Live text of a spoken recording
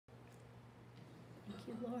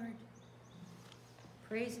you, Lord.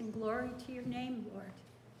 Praise and glory to your name, Lord.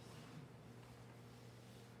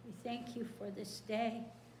 We thank you for this day.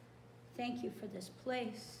 Thank you for this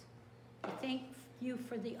place. We thank you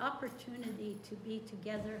for the opportunity to be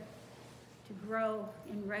together, to grow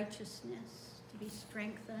in righteousness, to be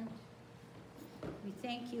strengthened. We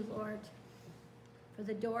thank you, Lord, for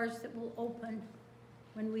the doors that will open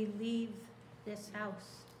when we leave this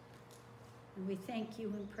house. And we thank you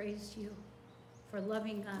and praise you for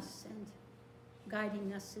loving us and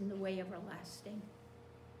guiding us in the way everlasting.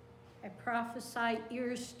 I prophesy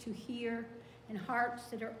ears to hear and hearts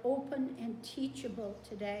that are open and teachable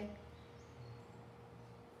today.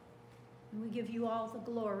 And we give you all the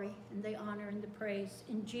glory and the honor and the praise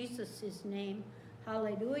in Jesus' name.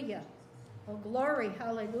 Hallelujah. Oh, glory.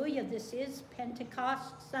 Hallelujah. This is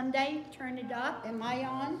Pentecost Sunday. Turn it up. Am I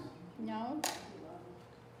on? No?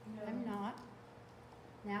 I'm not.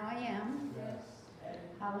 Now I am. Yes.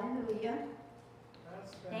 Hallelujah.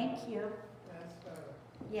 Thank you. That's better.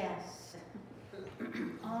 Yes.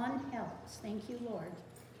 On helps. Thank you, Lord.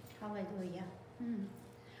 Hallelujah.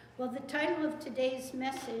 Well, the title of today's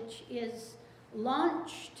message is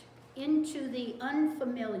Launched into the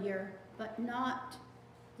Unfamiliar, but Not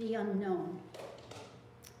the Unknown.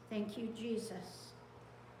 Thank you, Jesus.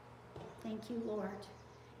 Thank you, Lord.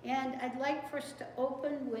 And I'd like for us to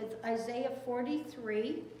open with Isaiah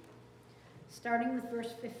 43, starting with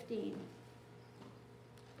verse 15.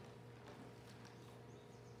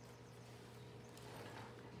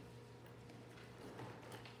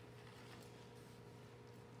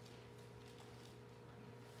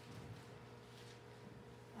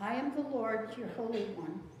 I am the Lord, your Holy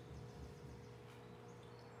One,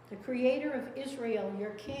 the Creator of Israel, your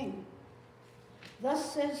King.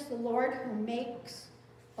 Thus says the Lord, who makes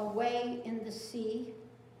a way in the sea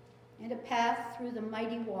and a path through the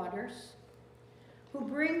mighty waters, who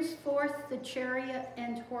brings forth the chariot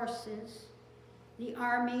and horses, the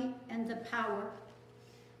army and the power.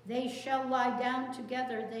 They shall lie down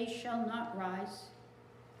together, they shall not rise.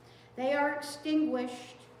 They are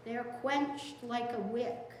extinguished, they are quenched like a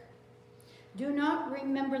wick. Do not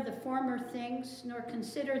remember the former things, nor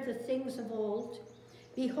consider the things of old.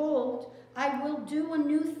 Behold, I will do a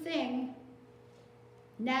new thing.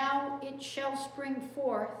 Now it shall spring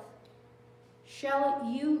forth. Shall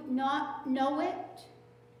you not know it?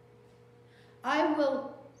 I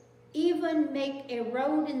will even make a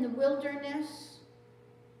road in the wilderness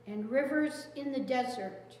and rivers in the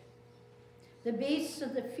desert. The beasts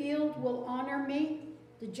of the field will honor me,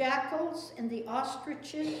 the jackals and the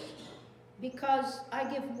ostriches, because I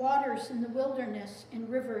give waters in the wilderness and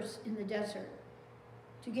rivers in the desert,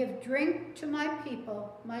 to give drink to my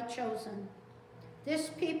people, my chosen. This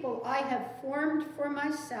people I have formed for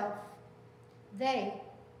myself. They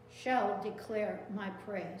shall declare my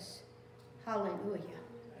praise. Hallelujah,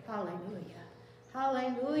 hallelujah,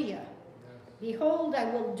 hallelujah. Behold, I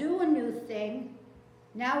will do a new thing.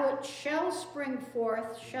 Now it shall spring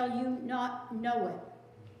forth. Shall you not know it?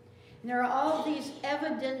 And there are all these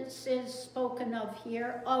evidences spoken of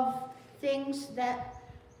here of things that,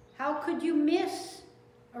 how could you miss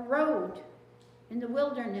a road in the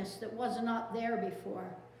wilderness that was not there before?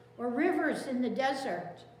 Or rivers in the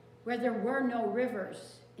desert where there were no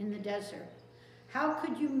rivers in the desert. How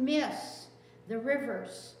could you miss the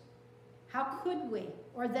rivers? How could we?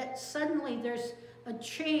 Or that suddenly there's a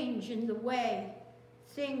change in the way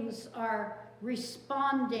things are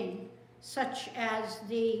responding, such as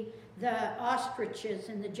the ostriches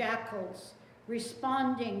and the jackals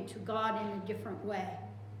responding to God in a different way.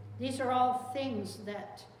 These are all things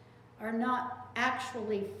that are not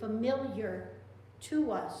actually familiar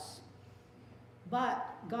to us, but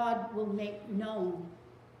God will make known,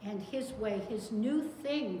 and his way, his new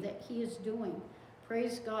thing that he is doing.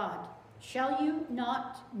 Praise God. Shall you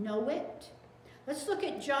not know it? Let's look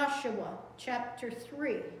at Joshua chapter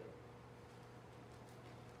 3.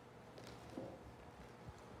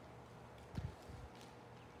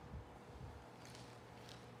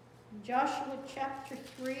 Joshua chapter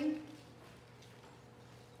 3,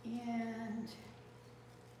 and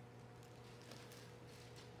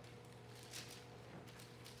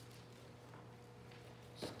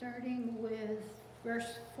starting with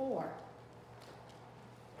verse 4.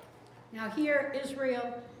 Now here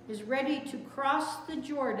Israel is ready to cross the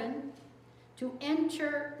Jordan to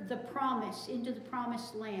enter the promise, into the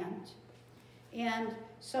promised land. And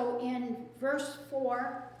so in verse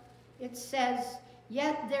 4, it says,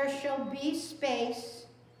 yet there shall be space,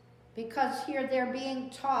 because here they're being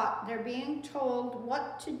taught, they're being told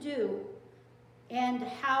what to do and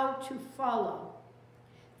how to follow.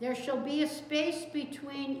 There shall be a space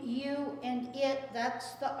between you and it.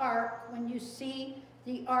 That's the ark. When you see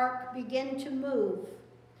the ark begin to move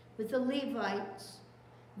with the Levites,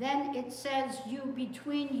 then it says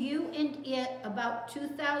between you and it, about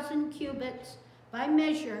 2,000 cubits by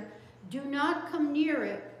measure. Do not come near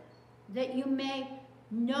it, that you may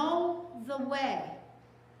know the way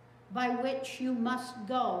by which you must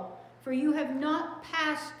go. For you have not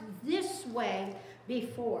passed this way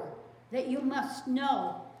before, that you must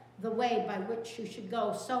know the way by which you should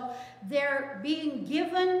go. So they're being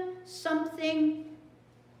given something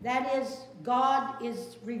that is, God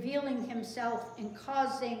is revealing himself and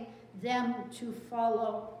causing them to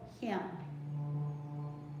follow him.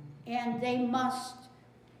 And they must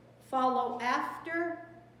follow after.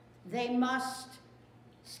 They must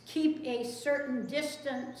keep a certain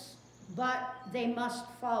distance, but they must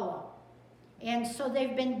follow. And so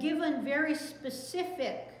they've been given very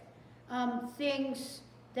specific things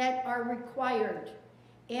that are required.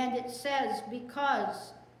 And it says,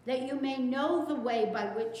 because that you may know the way by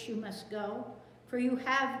which you must go, for you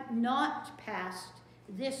have not passed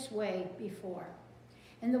this way before.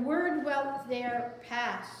 And the word, well, there,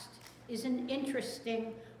 passed, is an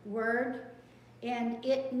interesting word, and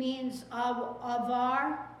it means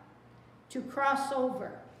avar, to cross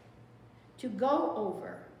over, to go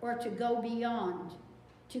over, or to go beyond,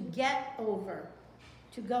 to get over,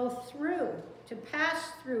 to go through, to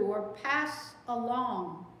pass through or pass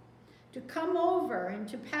along, to come over and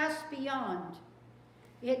to pass beyond.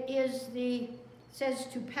 It says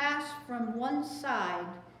to pass from one side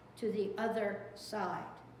to the other side.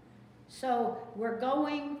 So we're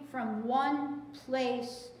going from one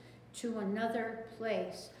place to another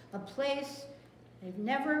place, a place they've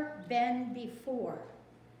never been before.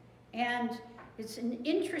 And it's an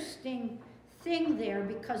interesting thing there,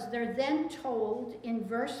 because they're then told in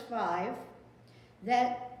verse 5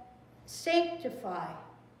 that sanctify.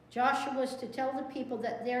 Joshua was to tell the people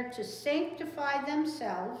that they're to sanctify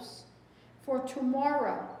themselves, for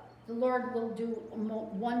tomorrow the Lord will do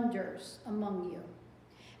wonders among you.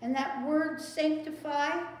 And that word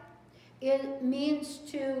sanctify, it means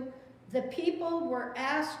the people were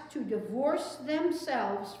asked to divorce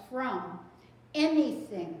themselves from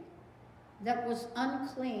anything that was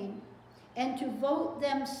unclean, and to vote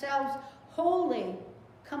themselves holy,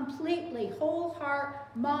 completely, whole heart,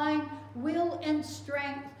 mind, will, and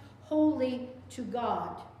strength, holy to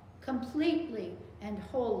God, completely and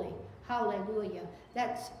wholly. Hallelujah.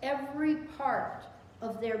 That's every part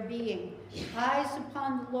of their being. Eyes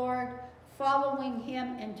upon the Lord, following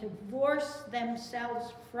him, and to divorce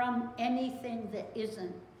themselves from anything that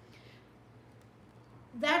isn't.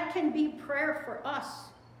 That can be prayer for us.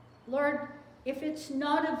 Lord, if it's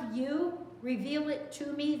not of you, reveal it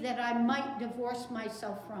to me that I might divorce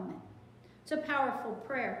myself from it. It's a powerful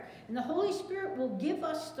prayer. And the Holy Spirit will give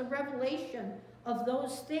us the revelation of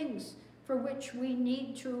those things for which we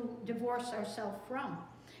need to divorce ourselves from.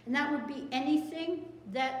 And that would be anything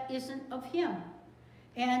that isn't of him.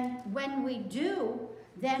 And when we do,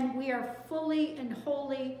 then we are fully and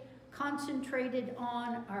wholly concentrated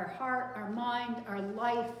on our heart, our mind, our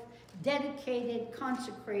life, dedicated,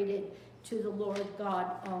 consecrated to the Lord God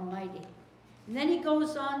Almighty. And then he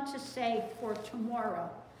goes on to say, for tomorrow.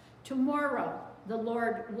 Tomorrow the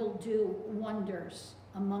Lord will do wonders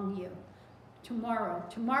among you. Tomorrow.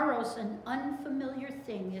 Tomorrow's an unfamiliar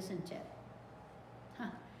thing, isn't it?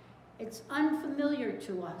 It's unfamiliar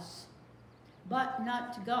to us, but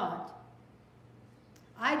not to God.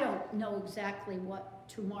 I don't know exactly what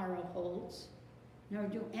tomorrow holds, nor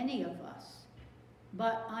do any of us.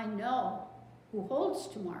 But I know who holds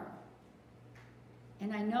tomorrow.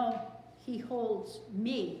 And I know he holds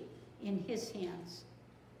me in his hands.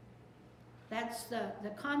 That's the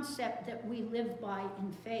concept that we live by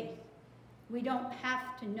in faith. We don't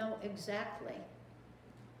have to know exactly.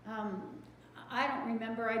 I don't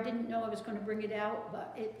remember. I didn't know I was going to bring it out,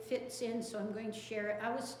 but it fits in, so I'm going to share it. I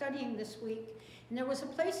was studying this week, and there was a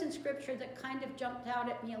place in Scripture that kind of jumped out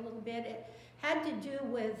at me a little bit. It had to do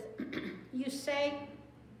with, you say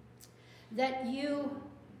that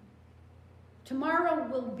tomorrow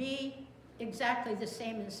will be exactly the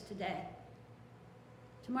same as today.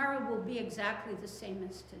 Tomorrow will be exactly the same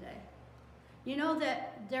as today. You know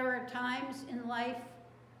that there are times in life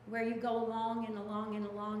where you go along and along and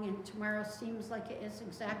along, and tomorrow seems like it is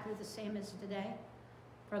exactly the same as today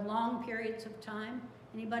for long periods of time.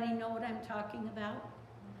 Anybody know what I'm talking about?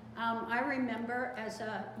 I remember as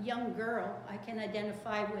a young girl, I can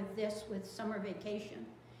identify with this with summer vacation.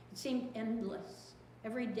 It seemed endless.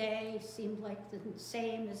 Every day seemed like the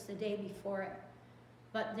same as the day before it.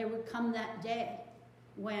 But there would come that day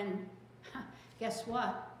when, guess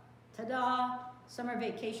what? ta-da, summer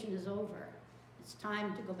vacation is over. It's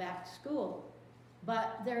time to go back to school.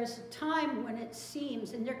 But there's a time when it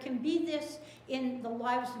seems, and there can be this in the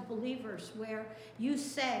lives of believers, where you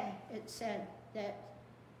say, it said, that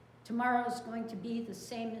tomorrow is going to be the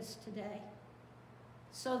same as today.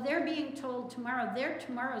 So they're being told tomorrow, their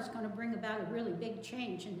tomorrow is going to bring about a really big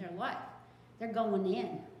change in their life. They're going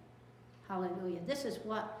in. Hallelujah. This is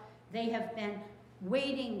what they have been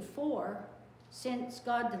waiting for since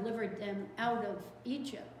God delivered them out of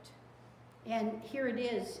Egypt. And here it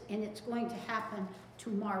is, and it's going to happen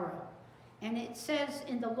tomorrow. And it says,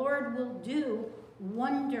 and the Lord will do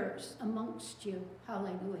wonders amongst you.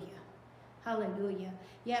 Hallelujah. Hallelujah.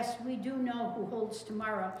 Yes, we do know who holds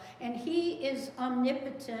tomorrow. And he is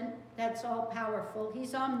omnipotent, that's all powerful.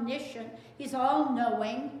 He's omniscient, he's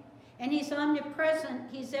all-knowing, and he's omnipresent,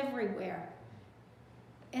 he's everywhere.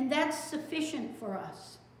 And that's sufficient for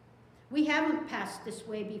us. We haven't passed this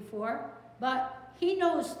way before, but he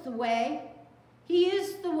knows the way. He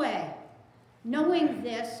is the way. Knowing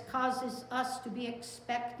this causes us to be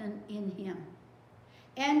expectant in him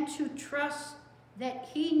and to trust that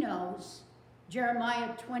he knows, Jeremiah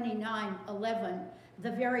 29:11,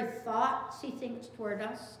 the very thoughts he thinks toward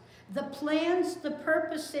us, the plans, the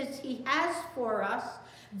purposes he has for us,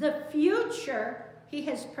 the future he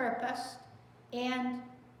has purposed, and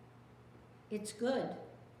it's good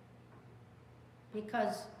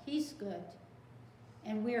because he's good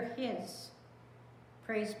and we're his.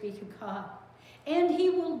 Praise be to God. And he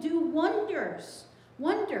will do wonders.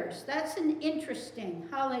 Wonders, that's an interesting,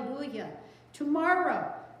 hallelujah.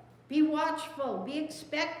 Tomorrow, be watchful, be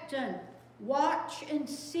expectant, watch and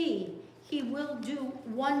see. He will do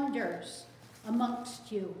wonders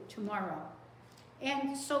amongst you tomorrow.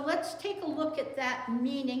 And so let's take a look at that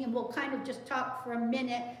meaning, and we'll kind of just talk for a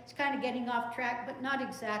minute. It's kind of getting off track, but not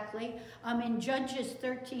exactly. In Judges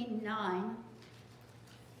 13:9.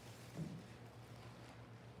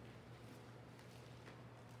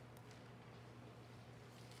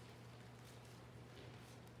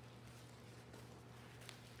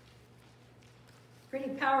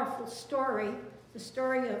 Pretty powerful story, the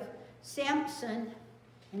story of Samson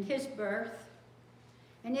and his birth.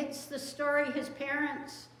 And it's the story, his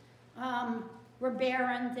parents were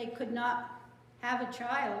barren, they could not have a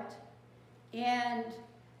child. And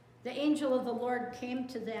the angel of the Lord came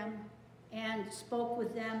to them and spoke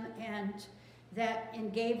with them and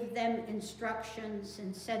gave them instructions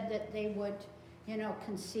and said that they would,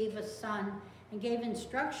 conceive a son, and gave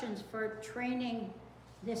instructions for training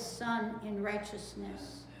this son in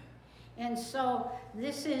righteousness. And so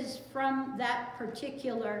this is from that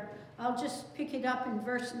particular, I'll just pick it up in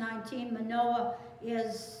verse 19. Manoah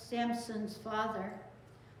is Samson's father.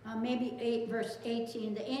 Maybe verse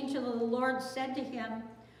 18. The angel of the Lord said to him,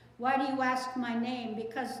 "Why do you ask my name?"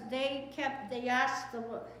 Because they asked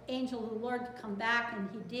the angel of the Lord to come back, and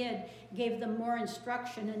he did, gave them more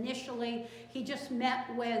instruction. Initially, he just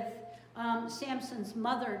met with Samson's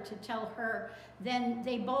mother to tell her. Then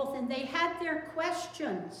they had their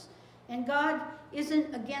questions. And God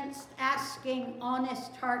isn't against asking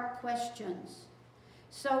honest heart questions.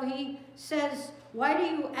 So he says, "Why do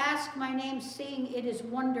you ask my name, seeing it is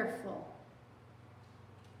wonderful?"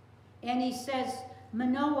 And he says,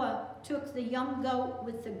 Manoah took the young goat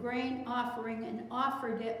with the grain offering and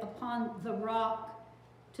offered it upon the rock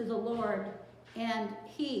to the Lord. And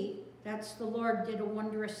he, that's the Lord, did a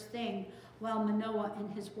wondrous thing while Manoah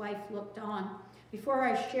and his wife looked on. Before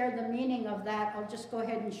I share the meaning of that, I'll just go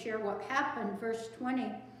ahead and share what happened. Verse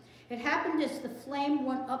 20. It happened as the flame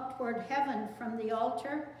went up toward heaven from the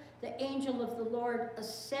altar, the angel of the Lord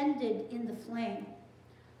ascended in the flame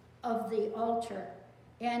of the altar.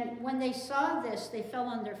 And when they saw this, they fell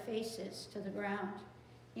on their faces to the ground.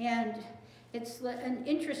 And it's an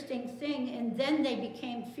interesting thing. And then they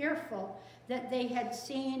became fearful that they had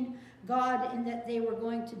seen God and that they were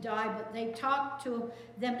going to die. But they talked to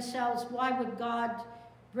themselves, why would God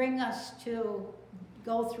bring us to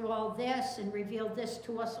go through all this and reveal this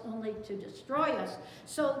to us only to destroy us?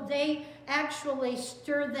 So they actually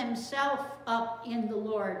stir themselves up in the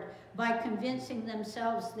Lord by convincing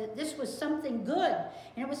themselves that this was something good,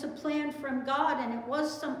 and it was a plan from God, and it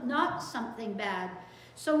was not something bad.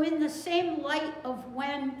 So in the same light of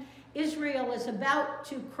when Israel is about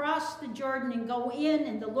to cross the Jordan and go in,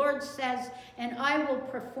 and the Lord says, and I will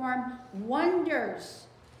perform wonders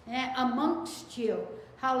amongst you,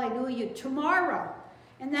 hallelujah, tomorrow.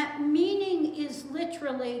 And that meaning is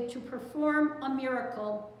literally to perform a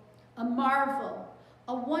miracle, a marvel,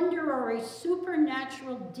 a wonder, or a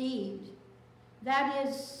supernatural deed that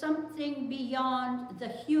is something beyond the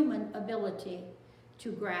human ability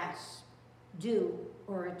to grasp, do,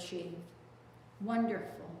 or achieve.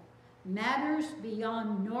 Wonderful. Matters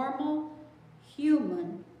beyond normal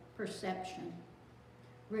human perception,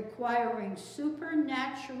 requiring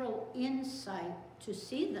supernatural insight to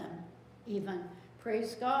see them even.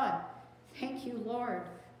 Praise God. Thank you, Lord.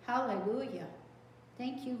 Hallelujah.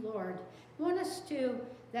 Thank you, Lord. I want us to,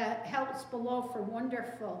 that helps below for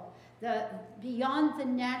wonderful, the beyond the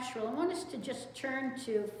natural. I want us to just turn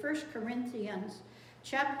to 1 Corinthians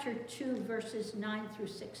chapter 2, verses 9 through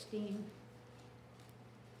 16.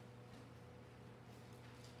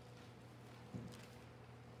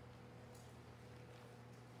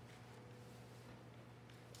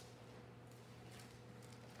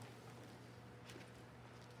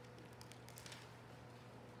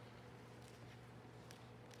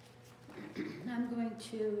 I'm going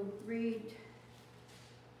to read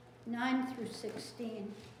 9 through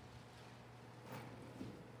 16.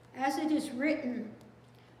 As it is written,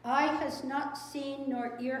 eye has not seen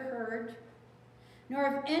nor ear heard, nor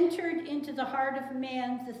have entered into the heart of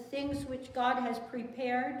man the things which God has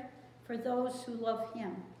prepared for those who love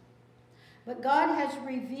him. But God has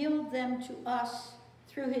revealed them to us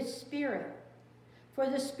through his Spirit. For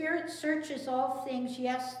the Spirit searches all things,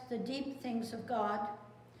 yes, the deep things of God.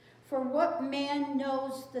 For what man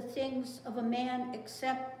knows the things of a man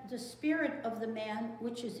except the spirit of the man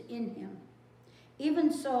which is in him? Even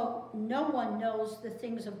so, no one knows the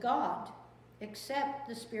things of God except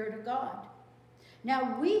the Spirit of God.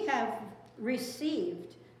 Now we have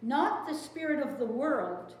received not the spirit of the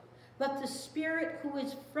world, but the Spirit who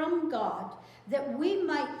is from God, that we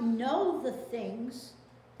might know the things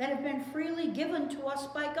that have been freely given to us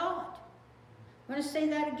by God. I'm going to say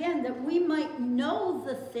that again, that we might know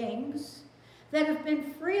the things that have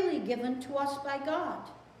been freely given to us by God.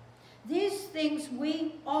 These things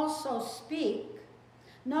we also speak,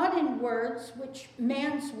 not in words which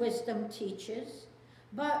man's wisdom teaches,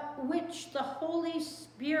 but which the Holy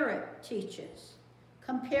Spirit teaches,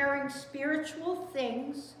 comparing spiritual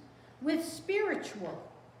things with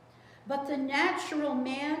spiritual. But the natural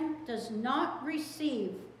man does not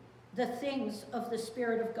receive the things of the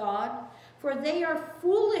Spirit of God, for they are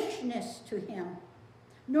foolishness to him,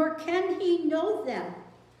 nor can he know them,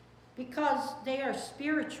 because they are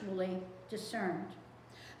spiritually discerned.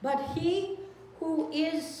 But he who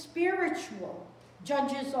is spiritual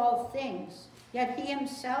judges all things, yet he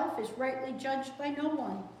himself is rightly judged by no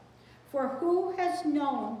one. For who has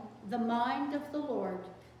known the mind of the Lord,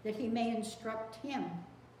 that he may instruct him?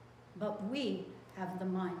 But we have the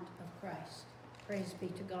mind of Christ. Praise be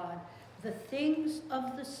to God. The things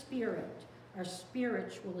of the Spirit are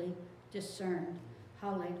spiritually discerned.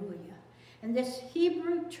 Hallelujah. And this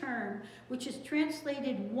Hebrew term, which is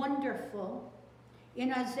translated wonderful,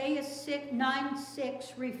 in Isaiah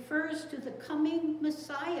 9:6, refers to the coming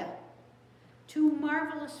Messiah. Too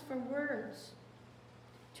marvelous for words,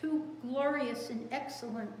 too glorious and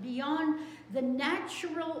excellent, beyond the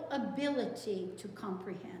natural ability to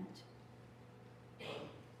comprehend.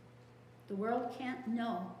 The world can't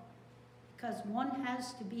know, because one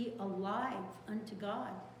has to be alive unto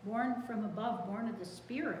God, born from above, born of the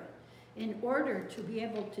Spirit, in order to be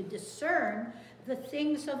able to discern the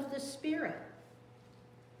things of the Spirit.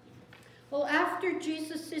 Well, after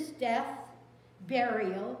Jesus' death,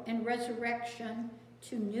 burial, and resurrection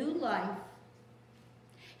to new life,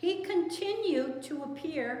 he continued to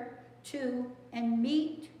appear to and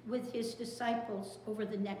meet with his disciples over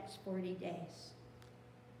the next 40 days.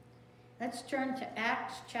 Let's turn to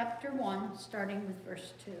Acts chapter 1, starting with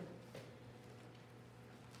verse 2.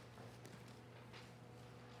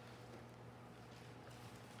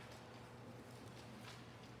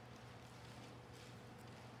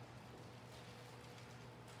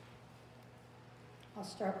 I'll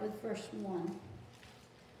start with verse 1.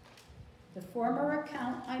 The former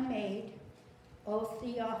account I made, O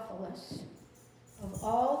Theophilus, of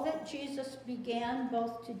all that Jesus began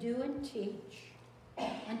both to do and teach,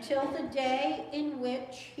 until the day in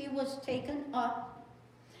which he was taken up,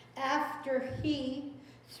 after he,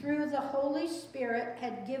 through the Holy Spirit,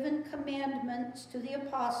 had given commandments to the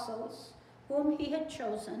apostles whom he had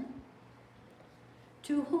chosen,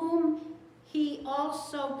 to whom he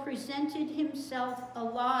also presented himself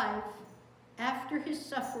alive after his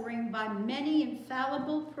suffering by many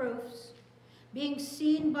infallible proofs, being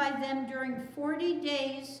seen by them during 40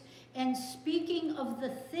 days, and speaking of the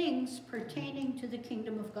things pertaining to the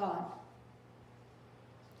kingdom of God.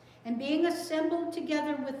 And being assembled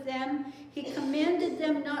together with them, he commanded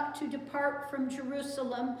them not to depart from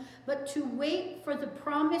Jerusalem, but to wait for the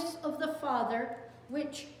promise of the Father,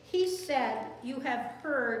 which he said, you have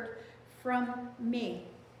heard from me.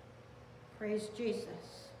 Praise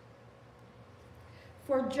Jesus.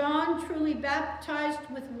 For John truly baptized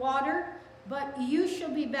with water, but you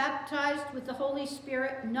shall be baptized with the Holy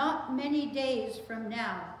Spirit not many days from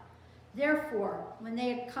now. Therefore, when they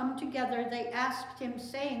had come together, they asked him,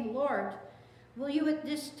 saying, Lord, will you at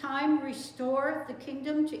this time restore the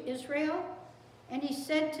kingdom to Israel? And he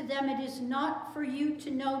said to them, it is not for you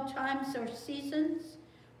to know times or seasons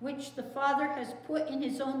which the Father has put in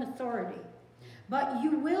his own authority, but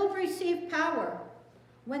you will receive power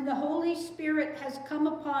when the Holy Spirit has come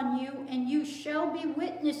upon you, and you shall be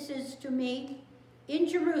witnesses to me in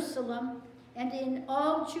Jerusalem and in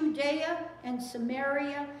all Judea and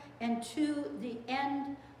Samaria and to the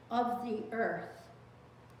end of the earth.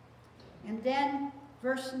 And then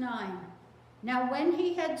verse 9. Now when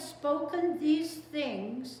he had spoken these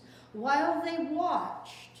things, while they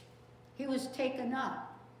watched, he was taken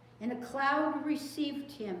up, and a cloud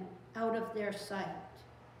received him out of their sight.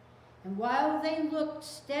 And while they looked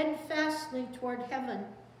steadfastly toward heaven,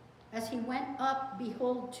 as he went up,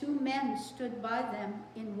 behold, two men stood by them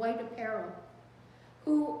in white apparel,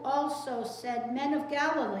 who also said, Men of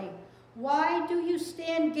Galilee, why do you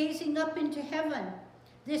stand gazing up into heaven?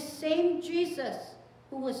 This same Jesus,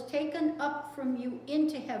 who was taken up from you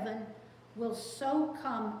into heaven, will so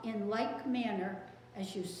come in like manner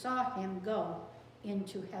as you saw him go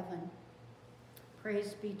into heaven.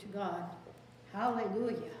 Praise be to God.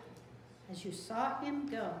 Hallelujah. As you saw him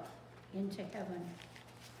go into heaven.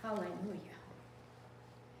 Hallelujah.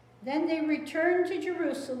 Then they returned to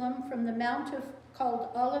Jerusalem from the mount called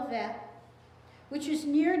Olivet, which is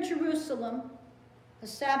near Jerusalem, a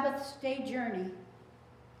Sabbath day journey.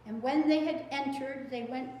 And when they had entered, they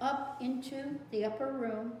went up into the upper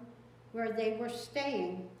room where they were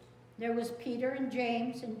staying. There was Peter and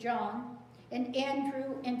James and John and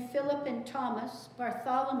Andrew and Philip and Thomas,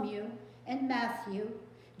 Bartholomew and Matthew,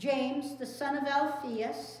 James, the son of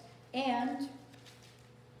Alphaeus, and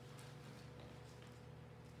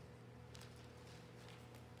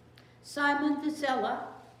Simon the Zealot,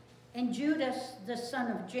 and Judas, the son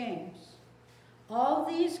of James. All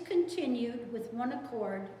these continued with one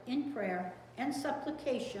accord in prayer and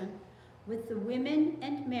supplication with the women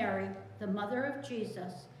and Mary, the mother of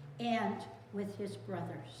Jesus, and with his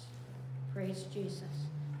brothers. Praise Jesus.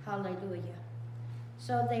 Hallelujah.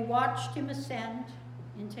 So they watched him ascend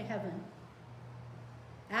into heaven.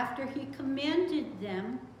 After he commanded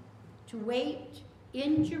them to wait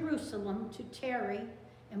in Jerusalem, to tarry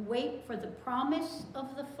and wait for the promise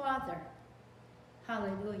of the Father.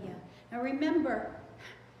 Hallelujah. Now remember,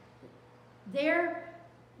 they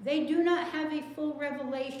do not have a full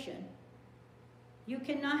revelation. You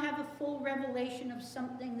cannot have a full revelation of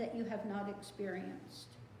something that you have not experienced.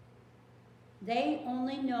 They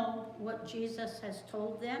only know what Jesus has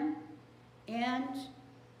told them, and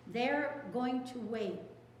they're going to wait.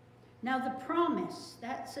 Now the promise,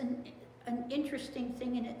 that's an interesting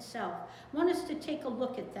thing in itself. I want us to take a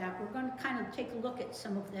look at that. We're going to kind of take a look at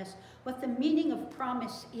some of this, what the meaning of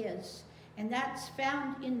promise is. And that's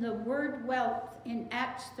found in the word wealth in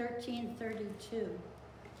Acts 13:32.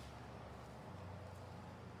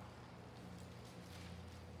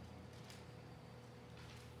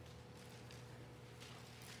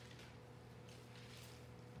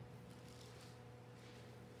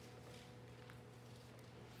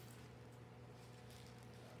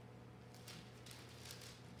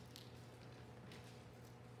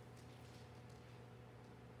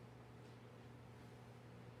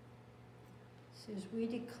 Says, we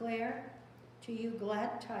declare to you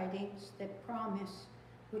glad tidings, that promise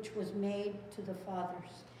which was made to the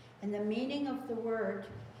fathers. And the meaning of the word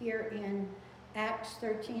here in Acts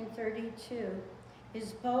 13:32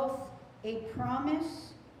 is both a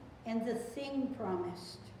promise and the thing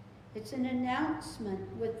promised. It's an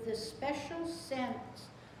announcement with the special sense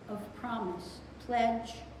of promise,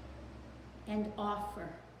 pledge, and offer.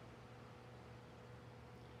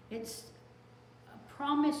 It's a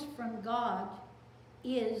promise from God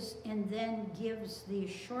is and then gives the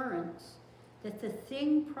assurance that the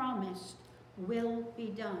thing promised will be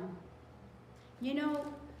done. You know,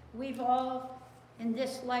 we've all in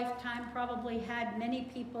this lifetime probably had many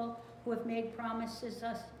people who have made promises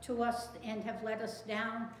to us and have let us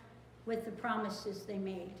down with the promises they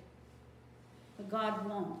made. But God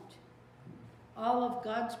won't. All of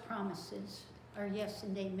God's promises are yes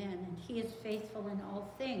and amen, and he is faithful in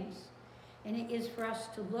all things. And it is for us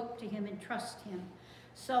to look to him and trust him.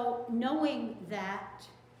 So knowing that,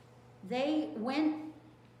 they returned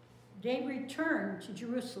to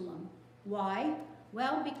Jerusalem. Why?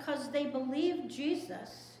 Well, because they believed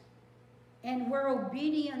Jesus and were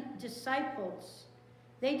obedient disciples.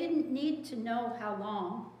 They didn't need to know how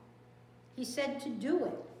long. He said to do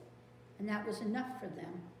it. And that was enough for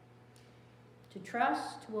them. To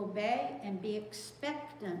trust, to obey, and be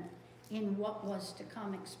expectant in what was to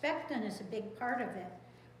come. Expectant is a big part of it.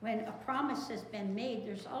 When a promise has been made,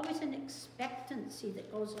 there's always an expectancy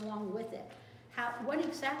that goes along with it. What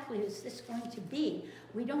exactly is this going to be?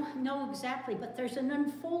 We don't know exactly, but there's an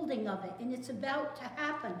unfolding of it, and it's about to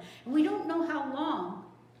happen. And we don't know how long.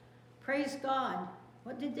 Praise God.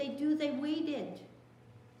 What did they do? They waited.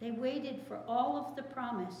 They waited for all of the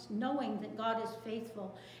promise, knowing that God is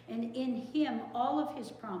faithful. And in him, all of his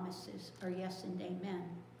promises are yes and amen.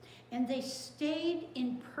 And they stayed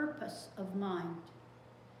in purpose of mind.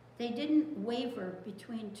 They didn't waver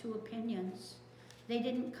between two opinions. They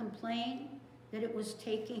didn't complain that it was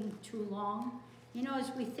taking too long. You know,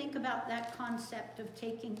 as we think about that concept of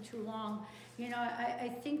taking too long, you know,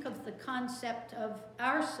 I think of the concept of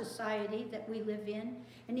our society that we live in,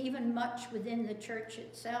 and even much within the church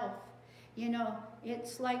itself. You know,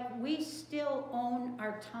 it's like we still own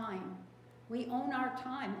our time. We own our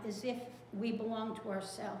time as if we belong to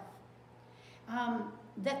ourselves.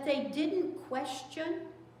 That they didn't question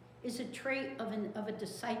is a trait of a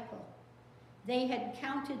disciple. They had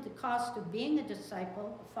counted the cost of being a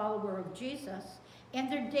disciple, a follower of Jesus,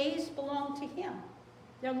 and their days belonged to him.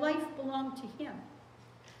 Their life belonged to him.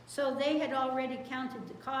 So they had already counted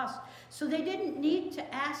the cost. So they didn't need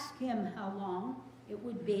to ask him how long it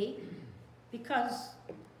would be, because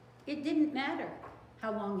it didn't matter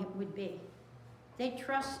how long it would be. They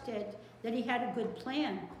trusted that he had a good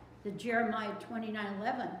plan, the Jeremiah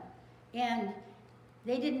 29:11. And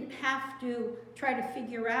they didn't have to try to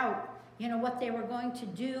figure out, you know, what they were going to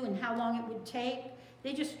do and how long it would take.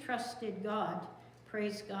 They just trusted God.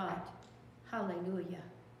 Praise God. Hallelujah.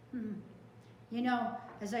 You know,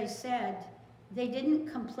 as I said, they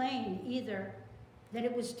didn't complain either that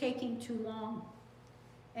it was taking too long.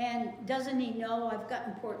 And doesn't he know I've got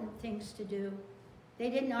important things to do? They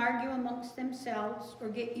didn't argue amongst themselves or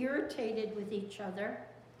get irritated with each other.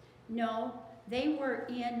 No, they were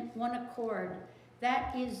in one accord.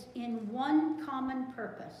 That is in one common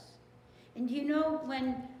purpose. And you know,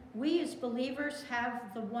 when we as believers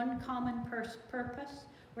have the one common purpose,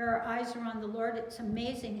 where our eyes are on the Lord, it's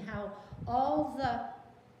amazing how all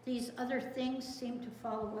these other things seem to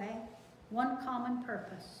fall away. One common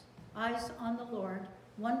purpose, eyes on the Lord,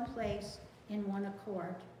 one place, in one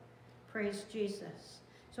accord. Praise Jesus.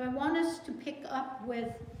 So I want us to pick up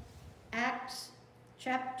with Acts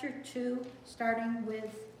chapter 2, starting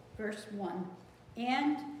with verse 1.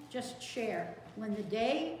 And just share, when the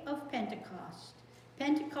day of Pentecost.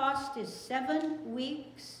 Pentecost is 7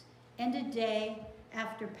 weeks and a day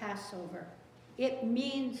after Passover. It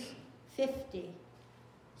means 50.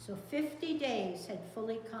 So 50 days had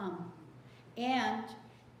fully come. And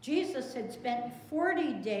Jesus had spent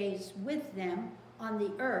 40 days with them on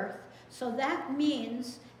the earth. So that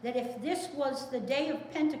means that if this was the day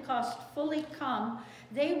of Pentecost fully come,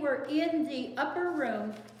 they were in the upper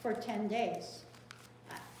room for 10 days.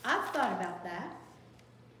 I've thought about that.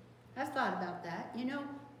 You know,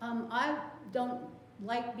 I don't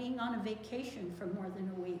like being on a vacation for more than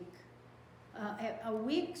a week. A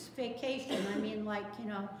week's vacation, I mean, like, you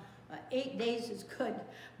know, 8 days is good,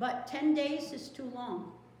 but 10 days is too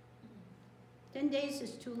long. 10 days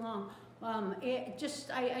is too long.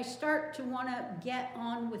 I start to want to get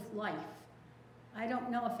on with life. I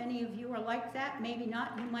don't know if any of you are like that. Maybe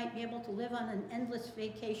not. You might be able to live on an endless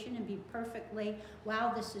vacation and be perfectly,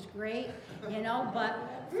 wow, this is great, you know. But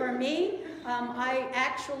for me, I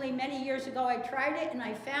actually, many years ago, I tried it, and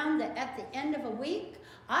I found that at the end of a week,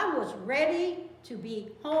 I was ready to be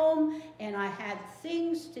home, and I had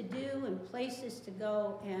things to do and places to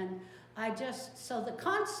go, and so the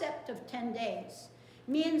concept of 10 days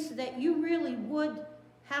means that you really would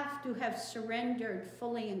have to have surrendered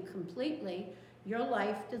fully and completely your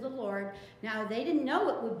life to the Lord. Now, they didn't know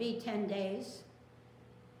it would be 10 days.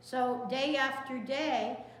 So day after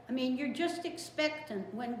day, I mean, you're just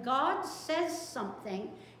expectant. When God says something,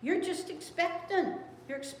 you're just expectant.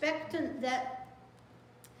 You're expectant that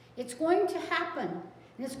it's going to happen.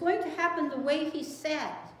 And it's going to happen the way he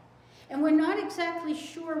said. And we're not exactly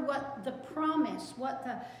sure what the promise, what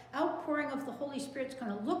the outpouring of the Holy Spirit's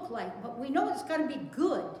going to look like, but we know it's got to be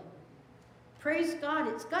good. Praise God,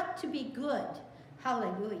 it's got to be good.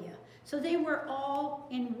 Hallelujah. So they were all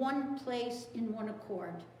in one place, in one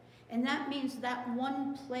accord. And that means that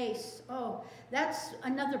one place, that's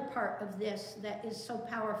another part of this that is so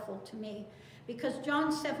powerful to me. Because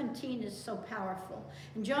John 17 is so powerful.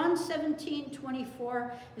 And John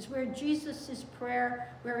 17:24 is where Jesus'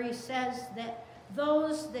 prayer, where he says that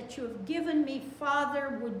those that you have given me,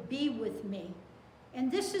 Father, would be with me.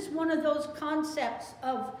 And this is one of those concepts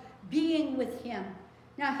of being with him.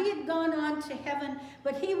 Now, he had gone on to heaven,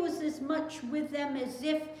 but he was as much with them as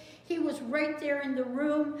if he was right there in the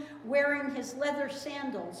room wearing his leather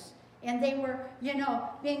sandals. And they were, you know,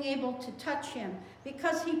 being able to touch him,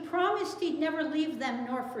 because he promised he'd never leave them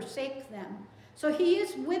nor forsake them. So he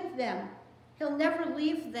is with them. He'll never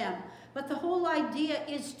leave them. But the whole idea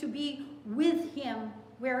is to be with him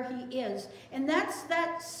where he is. And that's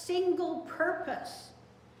that single purpose,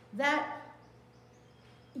 that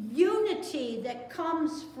unity that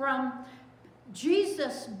comes from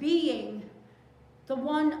Jesus being the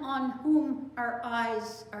one on whom our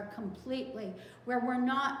eyes are completely, where we're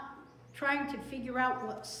not trying to figure out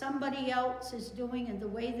what somebody else is doing and the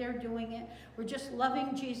way they're doing it. We're just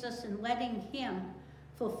loving Jesus and letting him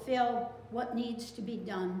fulfill what needs to be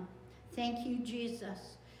done. Thank you,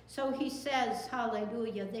 Jesus. So he says,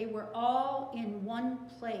 hallelujah, they were all in one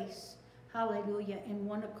place, hallelujah, in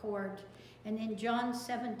one accord. And in John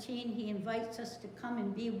 17, he invites us to come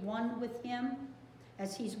and be one with him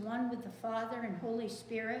as he's one with the Father and Holy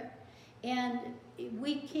Spirit. And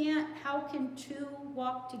we can't, how can two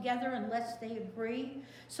walk together unless they agree?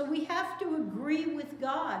 So we have to agree with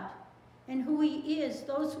God and who he is.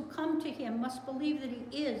 Those who come to him must believe that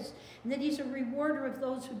he is, and that he's a rewarder of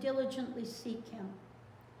those who diligently seek him.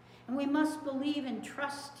 And we must believe and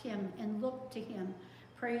trust him and look to him.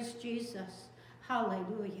 Praise Jesus.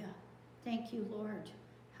 Hallelujah. Thank you, Lord.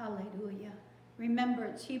 Hallelujah. Remember,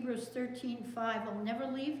 it's Hebrews 13:5. I'll never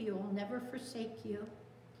leave you. I'll never forsake you.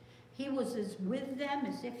 He was as with them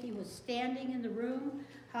as if he was standing in the room.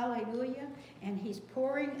 Hallelujah. And he's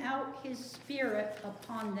pouring out his Spirit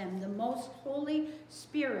upon them, the most holy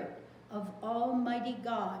Spirit of Almighty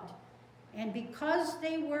God. And because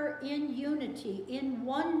they were in unity, in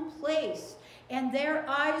one place, and their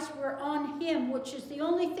eyes were on him, which is the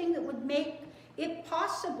only thing that would make it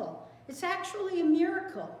possible. It's actually a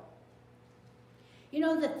miracle. You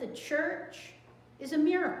know that the church is a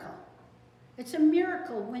miracle. It's a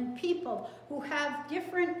miracle when people who have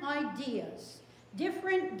different ideas,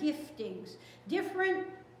 different giftings, different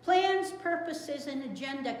plans, purposes, and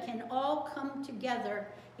agenda can all come together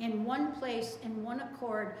in one place, in one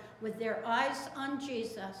accord, with their eyes on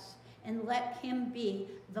Jesus, and let him be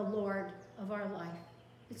the Lord of our life.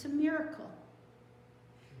 It's a miracle.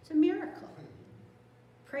 It's a miracle.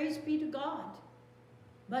 Praise be to God.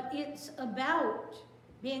 But it's about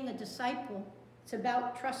being a disciple. It's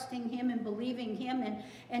about trusting him and believing him,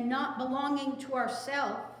 and not belonging to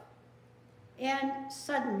ourselves. And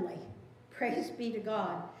suddenly, praise be to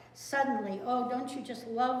God, suddenly, oh, don't you just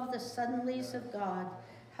love the suddenlies of God?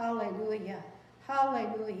 Hallelujah,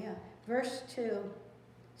 hallelujah. Verse 2,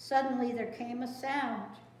 suddenly there came a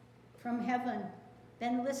sound from heaven.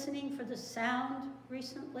 Been listening for the sound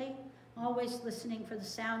recently? Always listening for the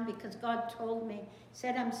sound, because God told me,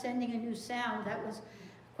 said I'm sending a new sound. That was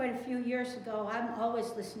quite a few years ago. I'm always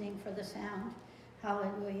listening for the sound.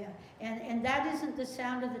 Hallelujah. And that isn't the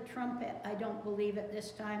sound of the trumpet, I don't believe at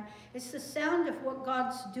this time. It's the sound of what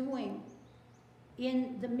God's doing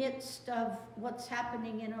in the midst of what's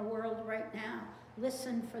happening in our world right now.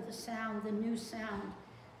 Listen for the sound, the new sound.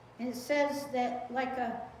 And it says that like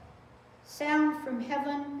a sound from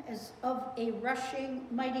heaven as of a rushing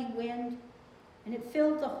mighty wind, and it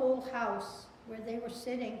filled the whole house where they were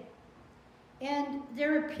sitting. And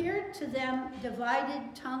there appeared to them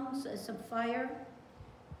divided tongues as of fire,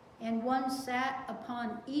 and one sat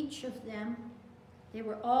upon each of them. They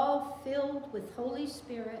were all filled with Holy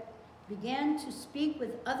Spirit, began to speak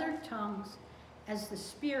with other tongues as the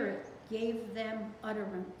Spirit gave them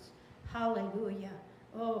utterance. Hallelujah.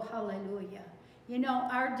 Oh, hallelujah. You know,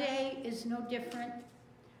 our day is no different.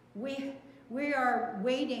 We are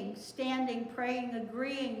waiting, standing, praying,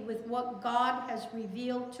 agreeing with what God has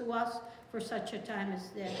revealed to us for such a time as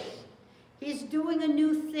this. He's doing a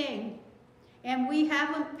new thing, and we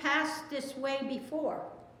haven't passed this way before.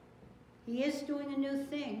 He is doing a new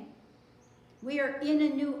thing. We are in a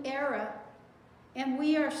new era, and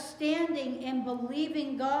we are standing and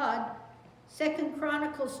believing God. 2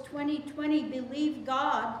 Chronicles 20:20, believe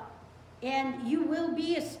God, and you will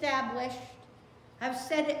be established. I've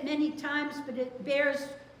said it many times, but it bears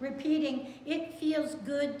repeating. It feels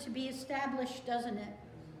good to be established, doesn't it?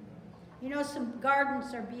 You know, some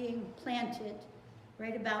gardens are being planted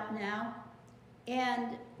right about now,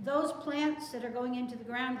 and those plants that are going into the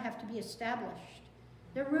ground have to be established.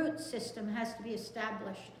 The root system has to be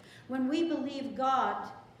established. When we believe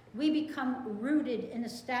God, we become rooted and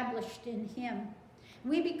established in him.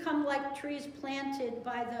 We become like trees planted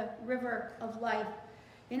by the river of life.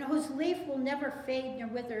 in whose leaf will never fade nor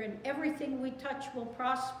wither, and everything we touch will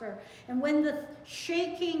prosper. And when the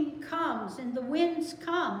shaking comes and the winds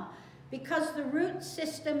come, because the root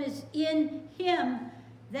system is in him,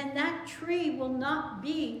 then that tree will not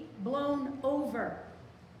be blown over,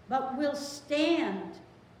 but will stand,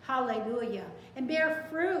 hallelujah, and bear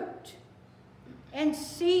fruit and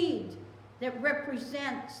seed that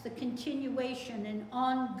represents the continuation and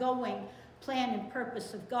ongoing plan and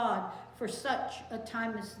purpose of God for such a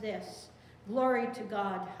time as this. Glory to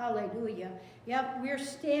God. Hallelujah. Yep, we're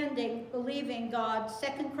standing, believing God,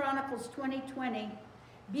 2 Chronicles 20:20,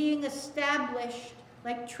 being established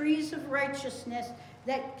like trees of righteousness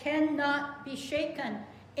that cannot be shaken.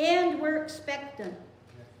 And we're expectant.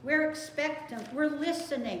 We're expectant. We're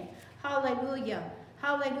listening. Hallelujah.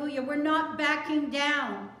 Hallelujah. We're not backing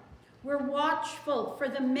down. We're watchful for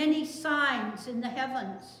the many signs in the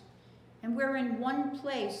heavens. And we're in one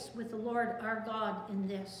place with the Lord our God in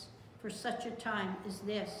this, for such a time as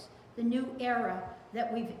this, the new era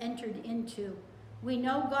that we've entered into. We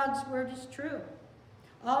know God's word is true.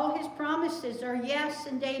 All his promises are yes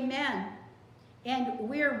and amen. And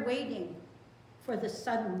we're waiting for the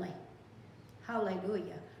suddenly.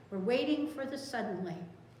 Hallelujah. We're waiting for the suddenly.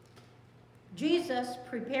 Jesus,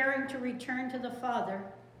 preparing to return to the Father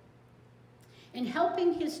and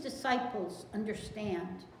helping his disciples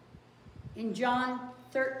understand. In John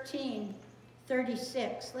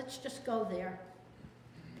 13:36, let's just go there.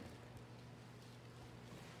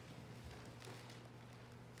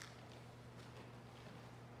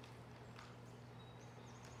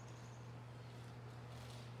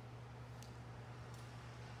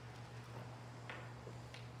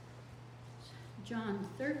 John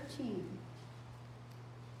 13,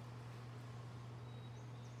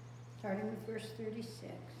 starting with verse 36.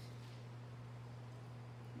 Let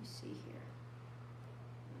me see here.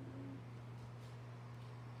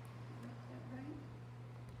 Got that right?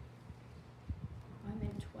 I'm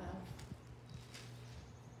in 12.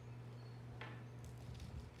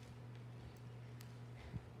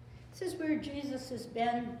 This is where Jesus has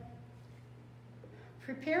been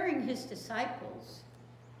preparing his disciples.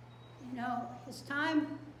 You know, his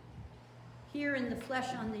time here in the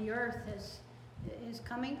flesh on the earth is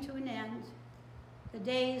coming to an end. The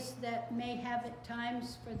days that may have at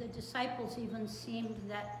times for the disciples even seemed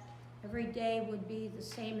that every day would be the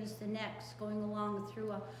same as the next, going along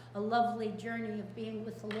through a lovely journey of being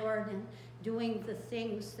with the Lord and doing the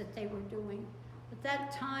things that they were doing. But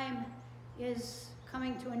that time is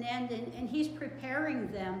coming to an end, and he's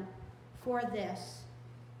preparing them for this.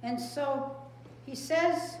 And so he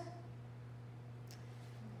says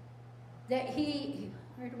that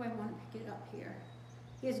where do I want to pick it up here?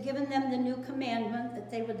 He has given them the new commandment that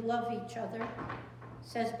they would love each other. It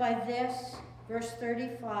says, by this, verse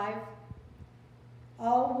 35,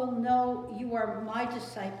 all will know you are my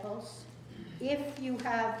disciples if you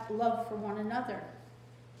have love for one another.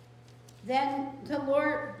 Then the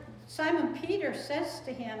Lord, Simon Peter says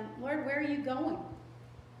to him, Lord, where are you going?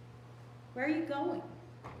 Where are you going?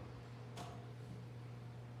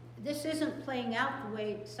 This isn't playing out the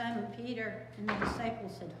way Simon Peter and the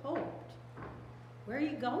disciples had hoped. Where are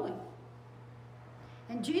you going?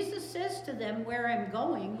 And Jesus says to them, where I'm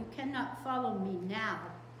going, you cannot follow me now,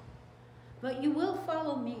 but you will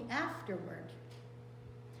follow me afterward.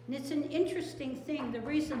 And it's an interesting thing. The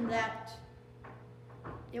reason that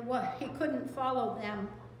he couldn't follow them,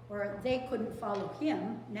 or they couldn't follow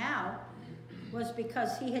him now, was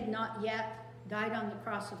because he had not yet died on the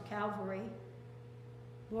cross of Calvary,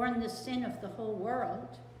 borne the sin of the whole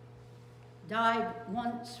world, died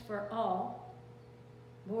once for all,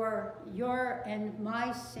 bore your and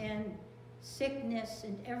my sin, sickness,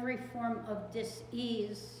 and every form of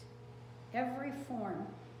dis-ease, every form.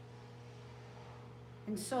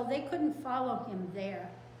 And so they couldn't follow him there.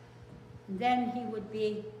 And then he would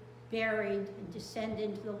be buried and descend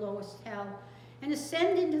into the lowest hell and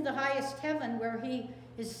ascend into the highest heaven, where he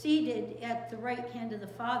is seated at the right hand of the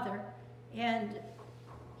Father, and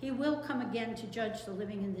he will come again to judge the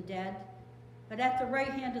living and the dead. But at the right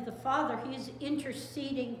hand of the Father, he is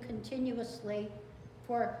interceding continuously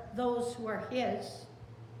for those who are his.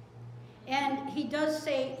 And he does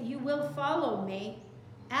say, you will follow me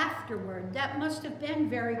afterward. That must have been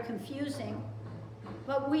very confusing.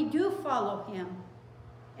 But we do follow him,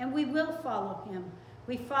 and we will follow him.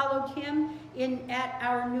 We followed him at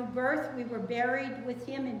our new birth. We were buried with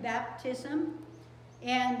him in baptism,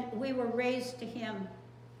 and we were raised to him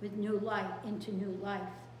with new life, into new life,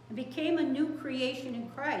 and became a new creation in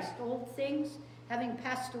Christ. Old things having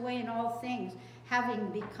passed away, and all things having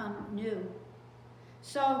become new.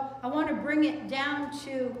 So I want to bring it down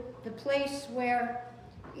to the place where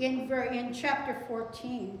in chapter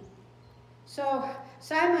 14. So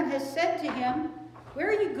Simon has said to him, "Where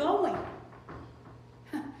are you going?"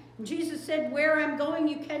 And Jesus said, "Where I'm going,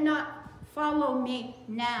 you cannot follow me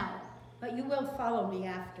now, but you will follow me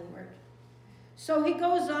afterward." So he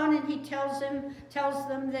goes on and he tells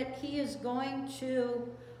them that he is going to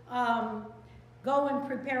go and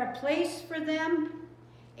prepare a place for them,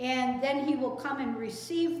 and then he will come and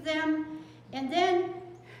receive them. And then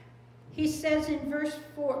he says in verse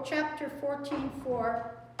 4, chapter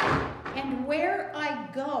 14:4, "And where I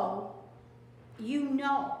go, you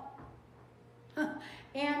know,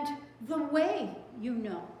 and the way you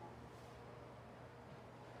know."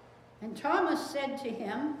 And Thomas said to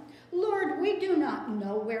him, "Lord, we do not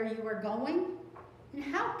know where you are going, and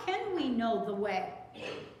how can we know the way?"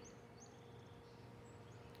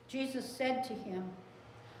 Jesus said to him,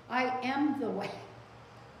 "I am the way,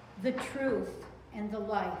 the truth, and the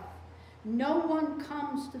life. No one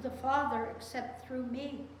comes to the Father except through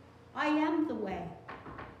me. I am the way.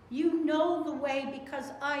 You know the way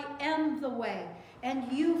because I am the way,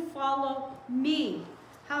 and you follow me."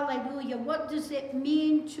 Hallelujah. What does it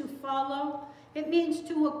mean to follow? It means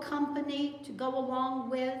to accompany, to go along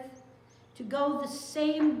with, to go the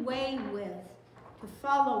same way with, to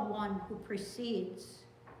follow one who precedes,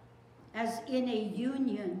 as in a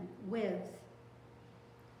union with.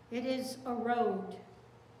 It is a road.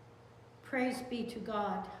 Praise be to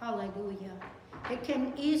God. Hallelujah. It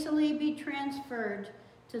can easily be transferred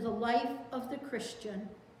to the life of the Christian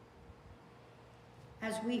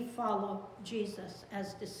as we follow Jesus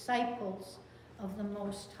as disciples of the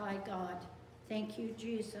Most High God. Thank you,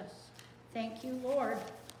 Jesus. Thank you, Lord.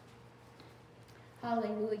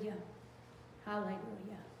 Hallelujah.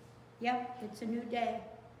 Hallelujah. Yep, it's a new day.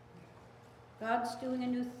 God's doing a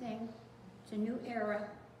new thing. It's a new era.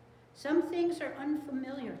 Some things are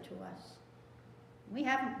unfamiliar to us. We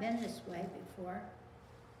haven't been this way before,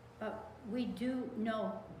 but we do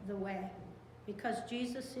know the way because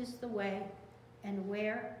Jesus is the way, and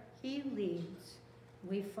where he leads,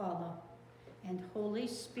 we follow. And Holy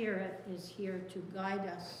Spirit is here to guide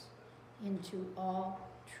us into all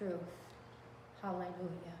truth.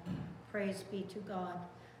 Hallelujah. Praise be to God.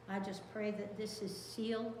 I just pray that this is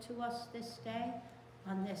sealed to us this day,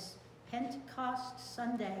 on this Pentecost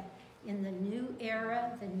Sunday, in the new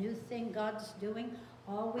era, the new thing God's doing.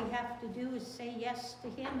 All we have to do is say yes to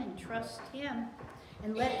him and trust him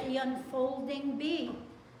and let the unfolding be.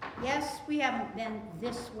 Yes, we haven't been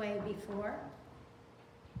this way before.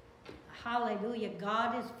 Hallelujah.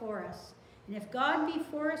 God is for us. And if God be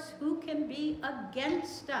for us, who can be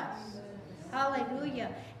against us?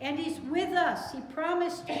 Hallelujah. And he's with us. He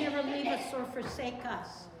promised to never leave us or forsake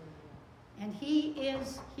us. And he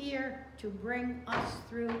is here to bring us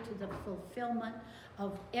through to the fulfillment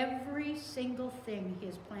of every single thing he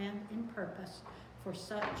has planned and purposed for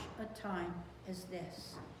such a time as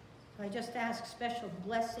this. So I just ask special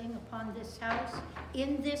blessing upon this house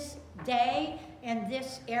in this day and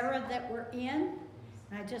this era that we're in.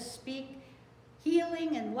 And I just speak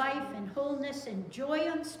healing and life and wholeness and joy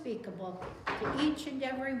unspeakable to each and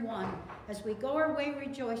every one as we go our way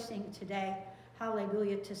rejoicing today.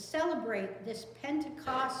 Hallelujah. To celebrate this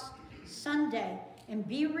Pentecost Sunday and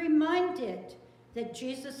be reminded that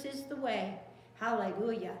Jesus is the way.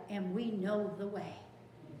 Hallelujah. And we know the way.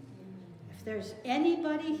 If there's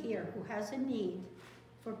anybody here who has a need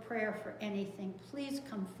for prayer for anything, please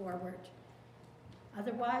come forward.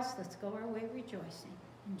 Otherwise, let's go our way rejoicing.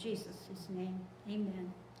 In Jesus' name,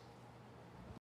 amen.